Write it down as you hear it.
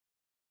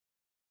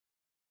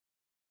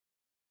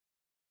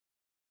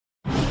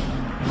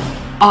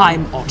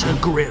I'm Otter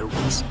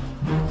Grills.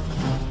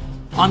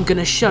 I'm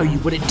gonna show you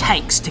what it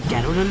takes to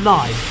get out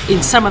alive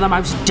in some of the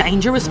most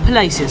dangerous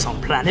places on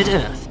planet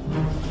Earth.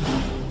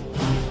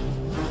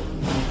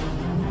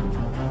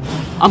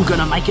 I'm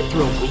gonna make it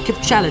through a week of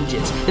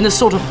challenges in the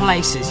sort of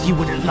places you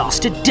wouldn't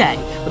last a day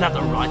without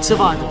the right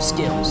survival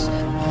skills.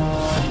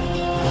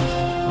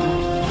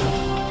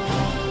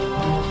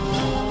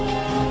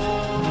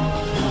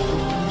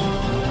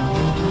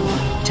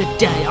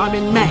 Today I'm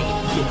in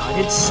Maine,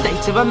 United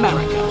States of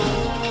America,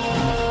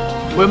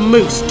 where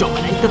moose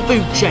dominate the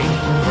food chain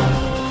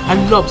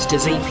and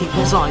lobsters eat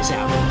people's eyes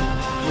out.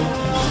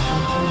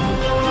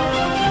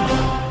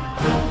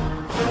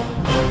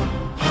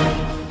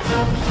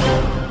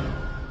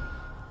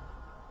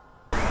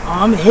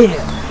 I'm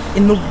here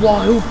in the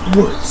wild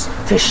woods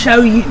to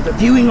show you, the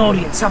viewing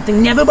audience,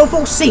 something never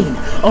before seen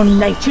on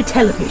nature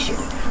television.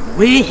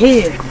 We're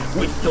here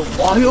with the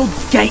wild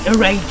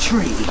Gatorade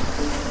tree.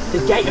 The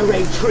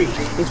Gatorade tree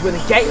is where the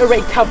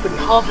Gatorade company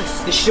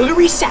harvests the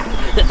sugary sap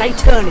that they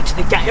turn into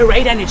the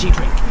Gatorade energy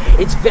drink.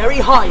 It's very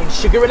high in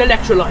sugar and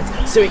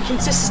electrolytes, so it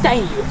can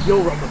sustain you if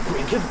you're on the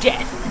brink of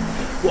death.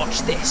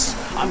 Watch this.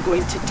 I'm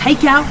going to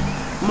take out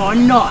my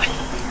knife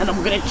and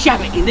I'm going to jab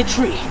it in the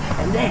tree,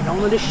 and then I'm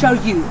going to show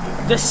you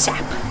the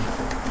sap.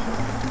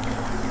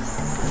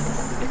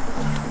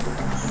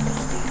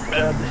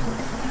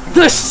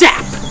 The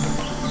sap!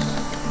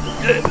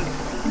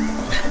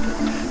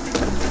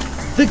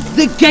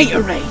 The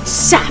Gatorade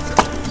sap.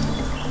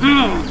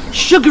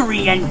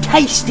 Sugary and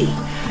tasty.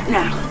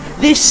 Now,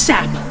 this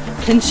sap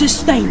can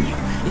sustain you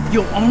if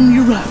you're on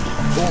your own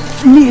or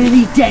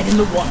nearly dead in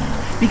the wild,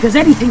 because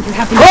anything can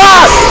happen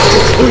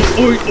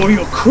or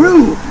your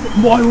crew.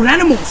 Wild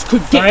animals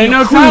could get There ain't your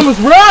no crew. time, let's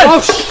run!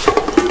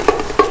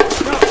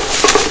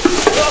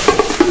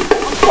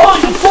 Oh,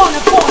 I'm fine.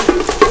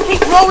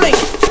 Keep rolling.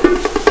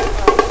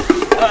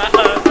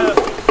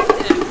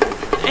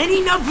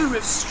 Any number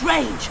of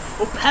strange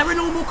or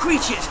paranormal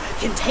creatures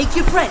can take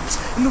your friends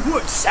in the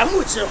woods. Some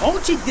woods are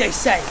haunted, they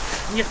say,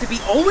 and you have to be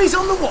always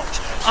on the watch.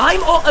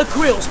 I'm Otter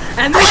Grills,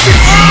 and this is...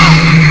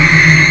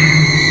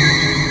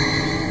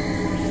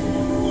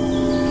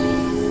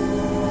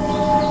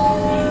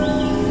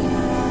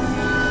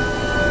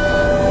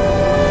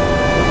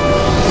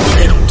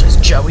 Little does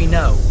Joey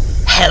know,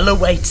 hell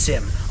awaits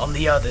him on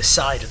the other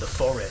side of the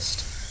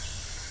forest.